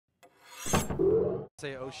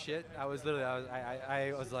Say, oh shit, I was literally,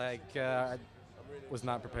 I was like, I was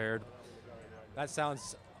not prepared. That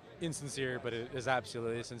sounds insincere, but it is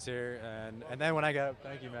absolutely sincere. And then when I got,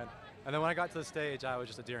 thank you, man. And then when I got to the stage, I was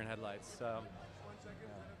just a deer in headlights. So,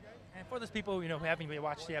 And for those people, who haven't even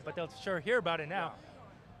watched it yet, but they'll sure hear about it now,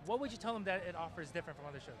 what would you tell them that it offers different from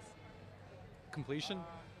other shows? completion.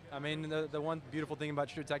 I mean, the one beautiful thing about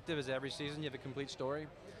True Detective is every season you have a complete story.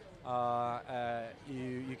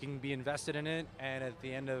 You can be invested in it, and at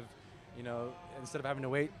the end of, instead of having to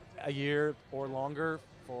wait a year or longer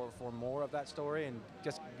for more of that story and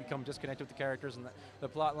just become disconnected with the characters and the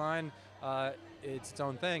plot line, it's its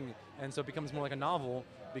own thing, and so it becomes more like a novel,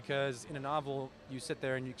 because in a novel you sit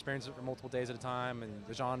there and you experience it for multiple days at a time, and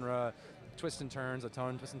the genre twists and turns, the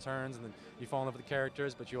tone twists and turns, and then you fall in love with the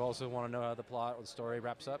characters, but you also want to know how the plot or the story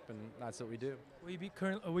wraps up, and that's what we do.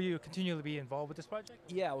 Will you continually be involved with this project?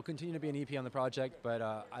 Yeah, we'll continue to be an EP on the project,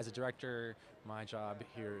 but as a director, my job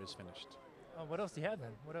here is finished. What else do you have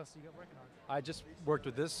then? What else do you got working on? I just worked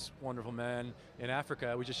with this wonderful man in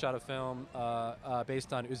Africa. We just shot a film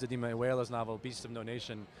based on Uzodimma Iweala's novel Beasts of No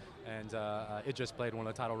Nation, and it just played one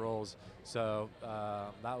of the title roles. So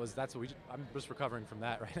that's what I'm just recovering from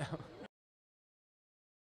that right now.